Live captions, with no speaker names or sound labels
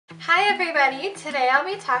Hi everybody! Today I'll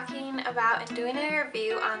be talking about and doing a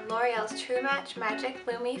review on L'Oreal's True Match Magic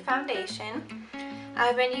Lumi Foundation.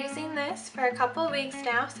 I've been using this for a couple weeks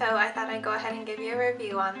now, so I thought I'd go ahead and give you a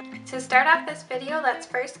review on it. To start off this video, let's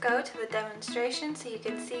first go to the demonstration so you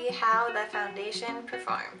can see how the foundation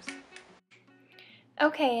performs.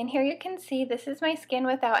 Okay, and here you can see this is my skin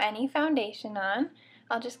without any foundation on.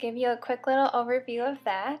 I'll just give you a quick little overview of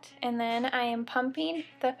that, and then I am pumping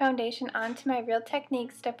the foundation onto my Real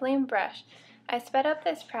Technique stippling brush. I sped up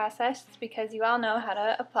this process because you all know how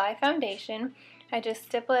to apply foundation. I just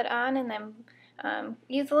stipple it on and then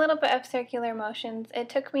use a little bit of circular motions. It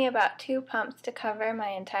took me about 2 pumps to cover my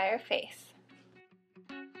entire face.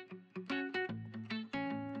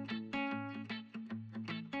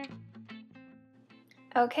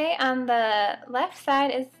 Okay, on the left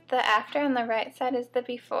side is the after and the right side is the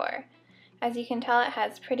before. As you can tell, it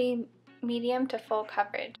has pretty medium to full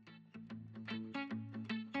coverage.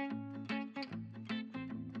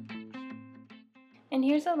 And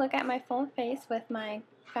here's a look at my full face with my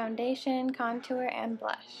foundation, contour, and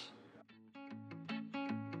blush.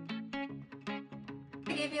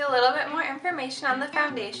 To give you a little bit more information on the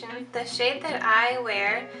foundation, the shade that I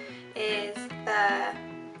wear is the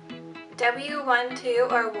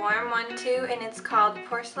W12 or Warm 12, and it's called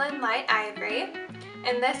Porcelain Light Ivory.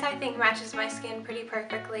 And this I think matches my skin pretty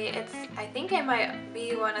perfectly. I think it might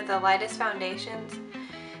be one of the lightest foundations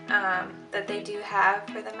that they do have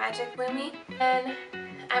for the Magic Lumi. And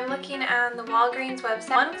I'm looking on the Walgreens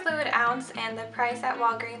website. 1 fluid ounce, and the price at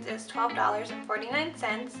Walgreens is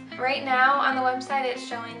 $12.49. Right now on the website it's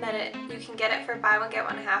showing that you can get it for buy one get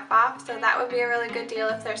one half off, so that would be a really good deal.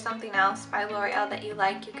 If there's something else by L'Oreal that you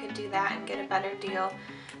like, you could do that and get a better deal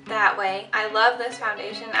that way. I love this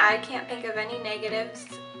foundation. I can't think of any negatives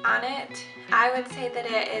on it. I would say that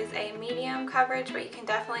it is a medium coverage, but you can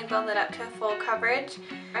definitely build it up to full coverage.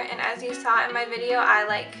 And as you saw in my video, I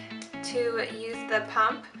like to use the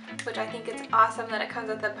pump, which I think it's awesome that it comes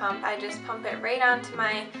with the pump. I just pump it right onto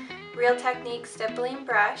my Real Technique stippling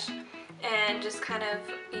brush and just kind of,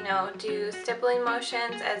 do stippling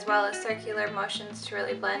motions as well as circular motions to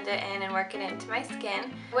really blend it in and work it into my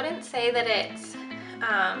skin. I wouldn't say that it's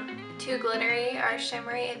too glittery or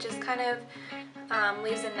shimmery. It just kind of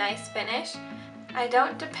leaves a nice finish. I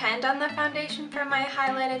don't depend on the foundation for my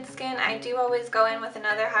highlighted skin. I do always go in with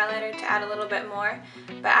another highlighter to add a little bit more,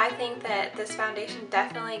 but I think that this foundation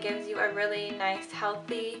definitely gives you a really nice,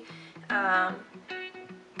 healthy,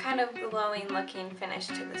 kind of glowing looking finish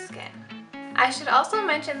to the skin. I should also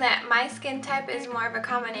mention that my skin type is more of a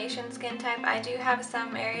combination skin type. I do have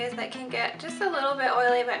some areas that can get just a little bit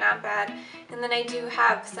oily but not bad, and then I do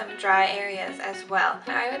have some dry areas as well.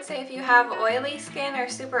 I would say if you have oily skin or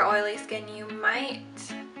super oily skin, you might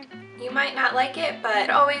not like it, but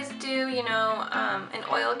always do, an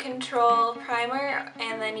oil control primer,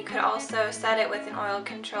 and then you could also set it with an oil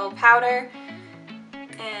control powder,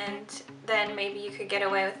 and then maybe you could get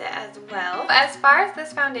away with it as well. As far as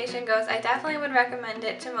this foundation goes, I definitely would recommend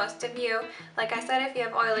it to most of you. Like I said, if you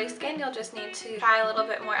have oily skin, you'll just need to try a little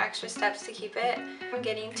bit more extra steps to keep it from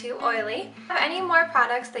getting too oily. If you have any more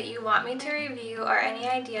products that you want me to review or any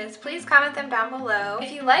ideas, please comment them down below.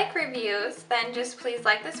 If you like reviews, then just please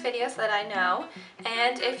like this video so that I know.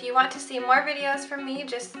 And if you want to see more videos from me,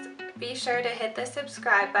 just be sure to hit the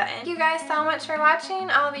subscribe button. Thank you guys so much for watching.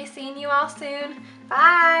 I'll be seeing you all soon.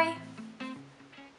 Bye!